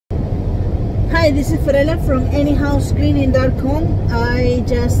Hi, this is Fiorella from anyhousecleaning.com. I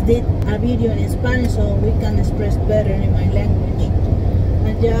just did a video in Spanish so we can express better in my language.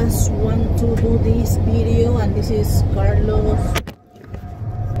 I just want to do this video, and this is Carlos.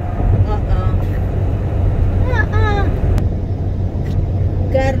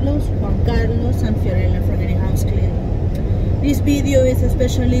 Juan Carlos, and Fiorella from Anyhouse Cleaning. This video is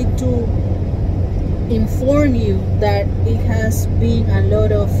especially to inform you that it has been a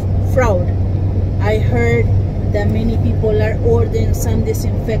lot of fraud. I heard that many people are ordering some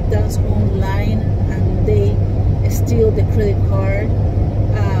disinfectants online and they steal the credit card.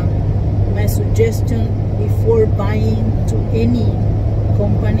 My suggestion before buying to any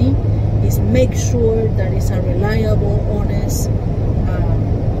company is make sure that it's a reliable, honest,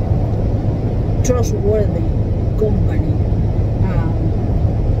 trustworthy company.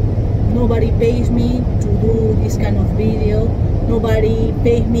 Nobody pays me to do this kind of video. Nobody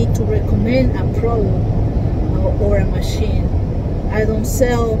pays me to recommend a product or a machine. I don't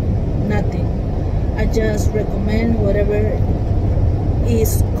sell nothing. I just recommend whatever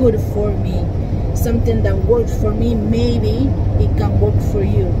is good for me. Something that works for me, maybe it can work for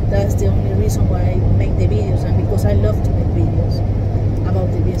you. That's the only reason why I make the videos, and because I love to make videos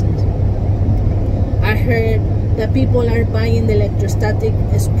about the business. I heard that people are buying the electrostatic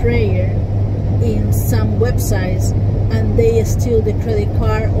sprayer in some websites and they steal the credit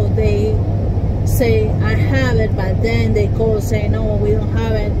card, or they say I have it, but then they call say no, we don't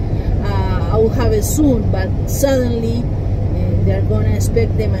have it, I will have it soon, but suddenly they're gonna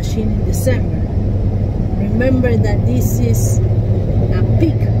expect the machine in December. Remember that this is a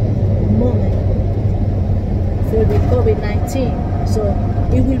peak moment for the COVID-19, so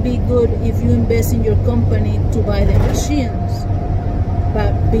it will be good if you invest in your company to buy the machines.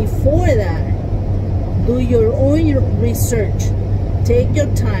 But before that, do your own research. Take your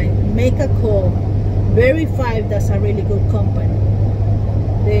time, make a call, verify if that's a really good company.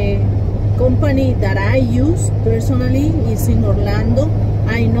 The company that I use personally is in Orlando.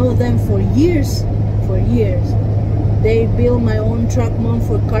 I know them for years. They build my own truck mount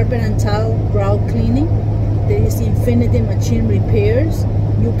for carpet and tile grout cleaning. There is Infinity Machine Repairs.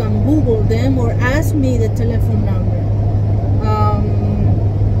 You can Google them or ask me the telephone number.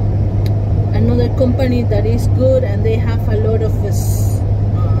 Another company that is good, and they have a lot of it's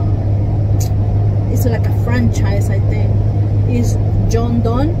like a franchise, I think, is John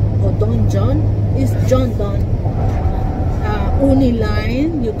Donne or Don John. It's John Donne.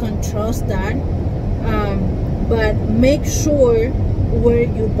 Uniline, you can trust that, but make sure where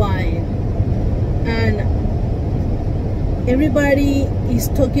you buy it. And everybody is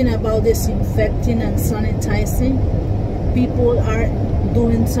talking about disinfecting and sanitizing. People are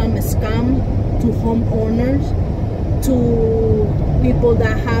doing some scam to homeowners, to people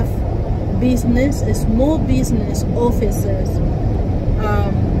that have business, small business offices.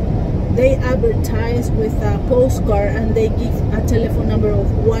 They advertise with a postcard and they give a telephone number of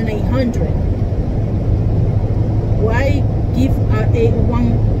 1-800. Why give a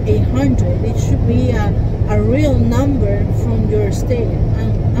 1-800? It should be a real number from your state,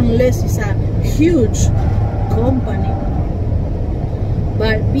 unless it's a huge company.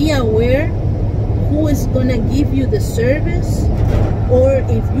 But be aware who is gonna give you the service, or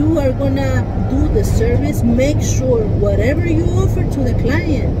if you are gonna do the service, make sure whatever you offer to the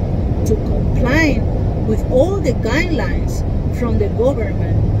client to comply with all the guidelines from the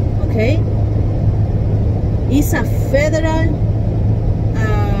government. Okay, it's a federal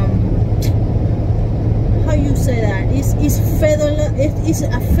how you say that? It's federal. It's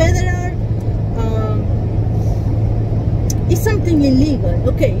a federal. It's something illegal.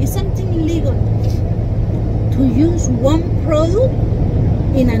 Okay, it's something illegal to use one product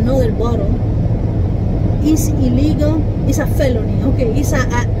in another bottle. It's illegal. It's a felony. Okay, it's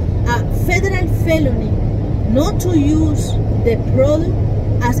a federal felony not to use the product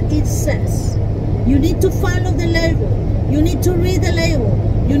as it says. You need to follow the label. You need to read the label.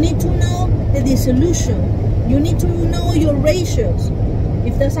 You need to know the dissolution. You need to know your ratios.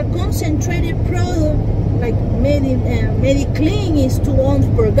 If there's a concentrated product, like Mediclean is 2 ounces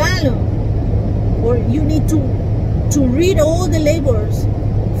per gallon, or you need to read all the labels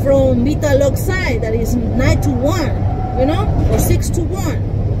from methyl oxide that is 9-to-1, you know, or 6-to-1.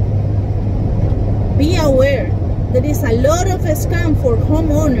 Be aware there is a lot of scam for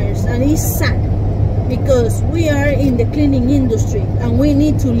homeowners, and it's sad because we are in the cleaning industry and we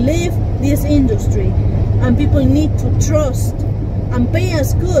need to live this industry, and people need to trust and pay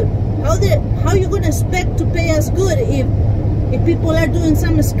us good. How you gonna expect to pay us good if people are doing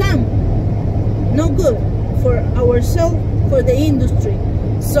some scam? No good for ourselves, for the industry,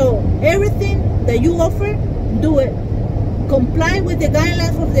 So everything that you offer, do it. Comply with the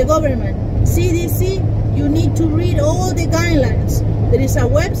guidelines of the government. CDC, you need to read all the guidelines. There is a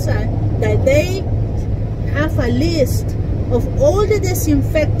website that they have a list of all the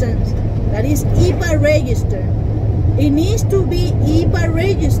disinfectants that is EPA registered. It needs to be EPA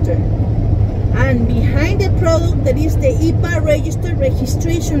registered. And behind the product, there is the EPA registered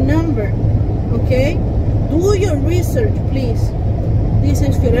registration number. Okay? Do your research, please. This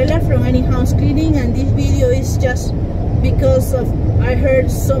is Fiorella from Any House Cleaning, and this video is just because of I heard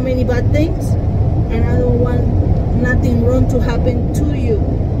so many bad things, and I don't want nothing wrong to happen to you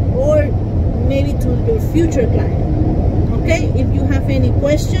or maybe to your future client. Okay? If you have any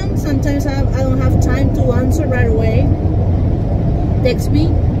questions, sometimes I don't have time to answer right away. Text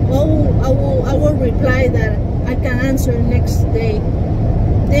me. I will reply that I can answer next day.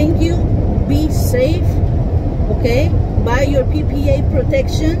 Thank you. Be safe. Okay? Buy your PPA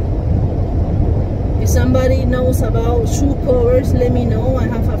protection. If somebody knows about shoe covers, let me know. I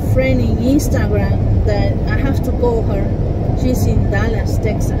have a friend in Instagram that I have to call her. She's in Dallas,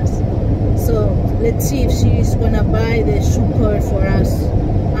 Texas. So let's see if she's gonna buy the shoe cover for us.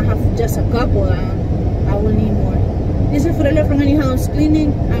 I have just a couple. I will need more. This is Fiorella from Any House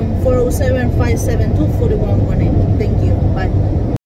Cleaning. I'm 407-572-4118. Thank you. Bye.